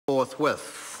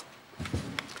forthwith.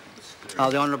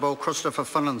 The Honourable Christopher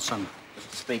Finlinson.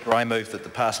 Mr Speaker, I move that the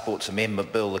Passports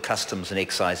Amendment Bill, the Customs and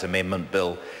Excise Amendment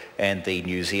Bill and the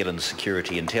New Zealand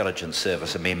Security Intelligence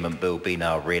Service Amendment Bill be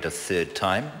now read a third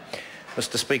time.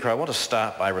 Mr Speaker, I want to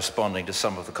start by responding to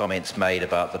some of the comments made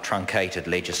about the truncated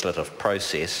legislative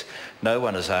process. No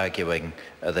one is arguing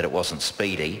that it wasn't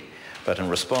speedy, but in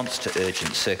response to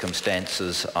urgent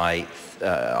circumstances, I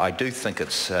do think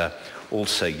it's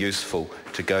also useful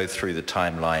to go through the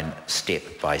timeline step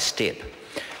by step.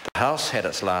 The House had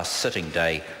its last sitting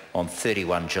day on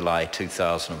 31 July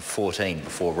 2014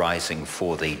 before rising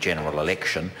for the general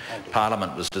election.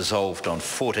 Parliament was dissolved on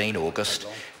 14 August,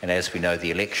 and as we know,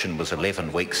 the election was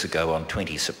 11 weeks ago on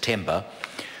 20 September.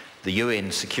 The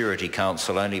UN Security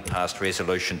Council only passed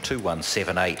Resolution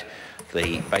 2178,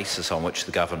 the basis on which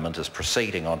the government is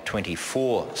proceeding, on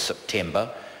 24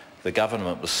 September. The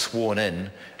government was sworn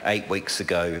in 8 weeks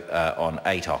ago on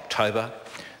 8 October.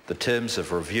 The terms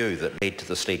of review that led to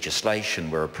this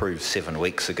legislation were approved 7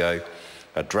 weeks ago.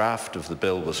 A draft of the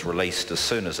bill was released as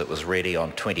soon as it was ready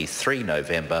on 23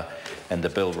 November, and the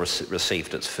bill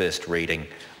received its first reading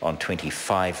on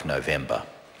 25 November.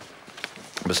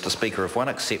 Mr Speaker, if one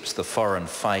accepts the foreign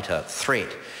fighter threat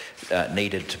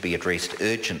needed to be addressed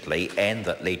urgently and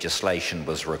that legislation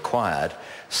was required,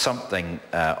 something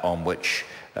on which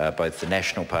both the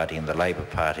National Party and the Labour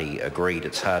Party agreed,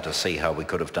 it's hard to see how we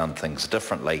could have done things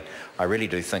differently. I really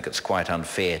do think it's quite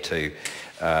unfair to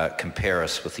compare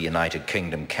us with the United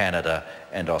Kingdom, Canada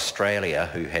and Australia,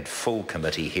 who had full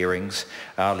committee hearings.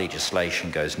 Our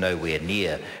legislation goes nowhere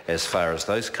near as far as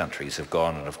those countries have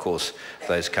gone, and of course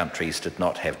those countries did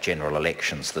not have general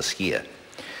elections this year.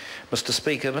 Mr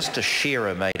Speaker, Mr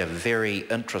Shearer made a very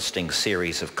interesting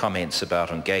series of comments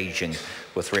about engaging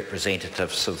with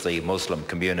representatives of the Muslim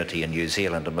community in New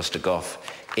Zealand, and Mr Goff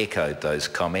echoed those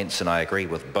comments, and I agree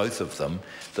with both of them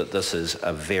that this is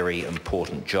a very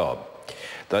important job.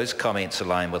 Those comments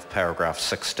align with paragraph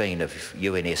 16 of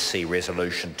UNSC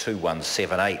Resolution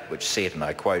 2178, which said, and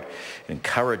I quote,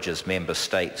 encourages member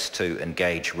states to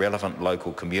engage relevant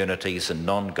local communities and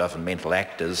non-governmental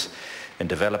actors in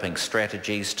developing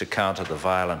strategies to counter the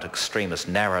violent extremist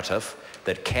narrative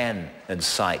that can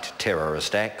incite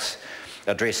terrorist acts,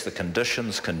 address the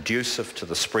conditions conducive to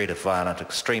the spread of violent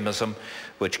extremism,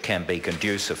 which can be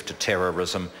conducive to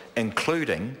terrorism,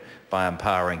 including by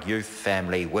empowering youth,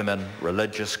 family, women,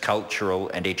 religious, cultural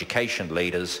and education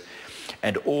leaders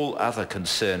and all other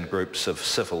concerned groups of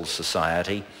civil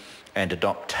society, and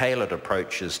adopt tailored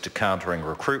approaches to countering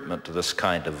recruitment to this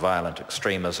kind of violent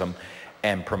extremism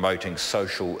and promoting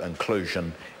social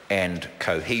inclusion and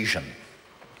cohesion.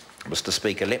 Mr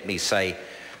Speaker, let me say,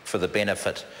 for the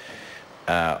benefit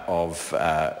of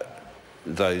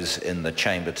those in the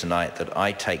chamber tonight, that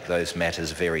I take those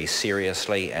matters very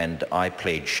seriously, and I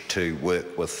pledge to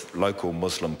work with local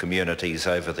Muslim communities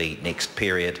over the next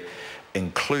period,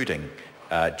 including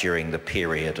during the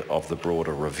period of the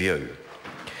broader review.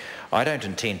 I don't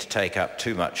intend to take up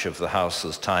too much of the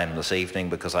House's time this evening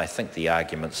because I think the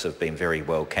arguments have been very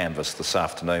well canvassed this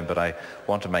afternoon, but I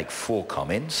want to make 4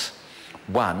 comments.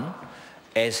 One,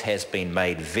 as has been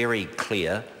made very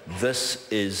clear, this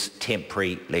is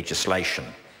temporary legislation.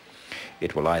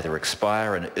 It will either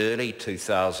expire in early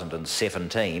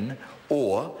 2017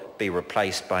 or be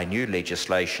replaced by new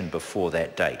legislation before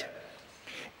that date.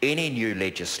 Any new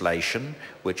legislation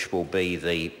which will be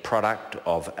the product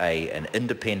of an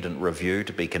independent review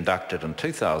to be conducted in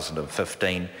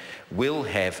 2015 will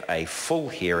have a full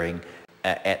hearing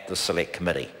at the Select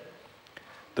Committee.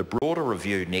 The broader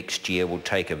review next year will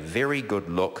take a very good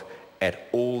look at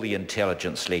all the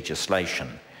intelligence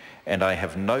legislation, and I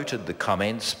have noted the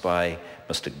comments by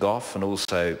Mr Goff and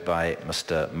also by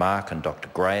Mr Mark and Dr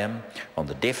Graham on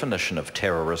the definition of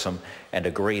terrorism, and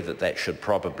agree that that should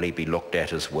probably be looked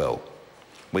at as well.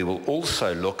 We will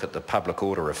also look at the public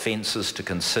order offences to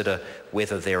consider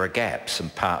whether there are gaps in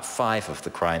Part 5 of the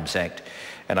Crimes Act,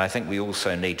 and I think we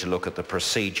also need to look at the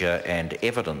procedure and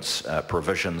evidence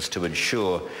provisions to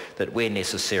ensure that where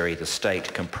necessary the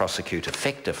state can prosecute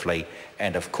effectively,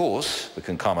 and of course, the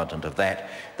concomitant of that,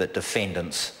 that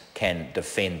defendants can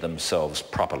defend themselves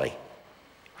properly.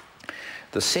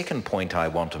 The second point I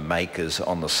want to make is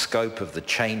on the scope of the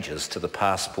changes to the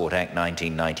Passport Act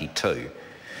 1992.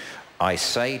 I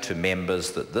say to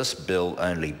members that this bill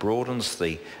only broadens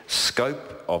the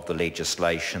scope of the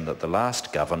legislation that the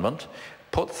last government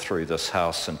put through this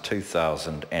House in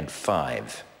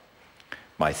 2005.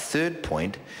 My third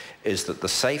point is that the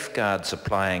safeguards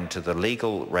applying to the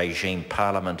legal regime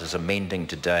Parliament is amending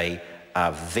today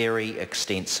are very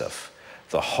extensive.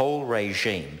 The whole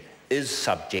regime is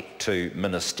subject to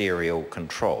ministerial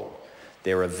control.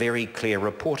 There are very clear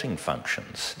reporting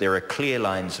functions. There are clear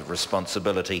lines of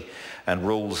responsibility and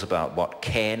rules about what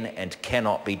can and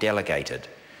cannot be delegated.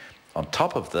 On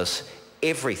top of this,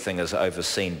 everything is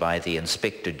overseen by the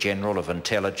Inspector General of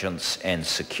Intelligence and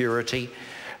Security,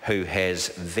 who has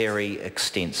very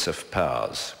extensive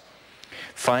powers.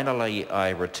 Finally, I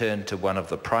return to one of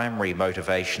the primary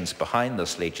motivations behind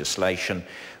this legislation,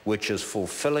 which is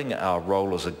fulfilling our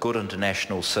role as a good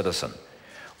international citizen.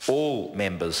 All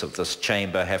members of this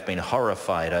chamber have been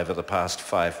horrified over the past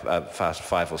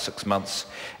five or 6 months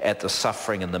at the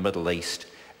suffering in the Middle East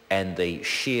and the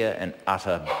sheer and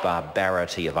utter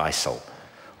barbarity of ISIL.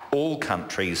 All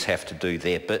countries have to do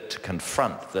their bit to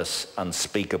confront this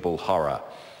unspeakable horror.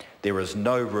 There is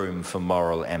no room for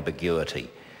moral ambiguity.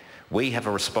 We have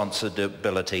a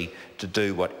responsibility to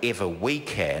do whatever we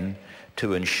can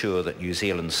to ensure that New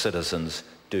Zealand citizens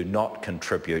do not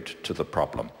contribute to the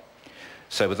problem.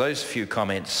 So with those few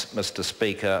comments, Mr.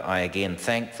 Speaker, I again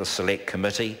thank the Select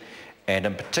Committee, and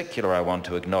in particular I want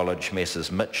to acknowledge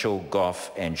Messrs Mitchell,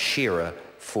 Goff and Shearer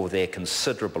for their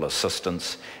considerable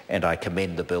assistance, and I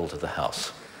commend the bill to the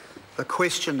House. The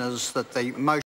question is that the motion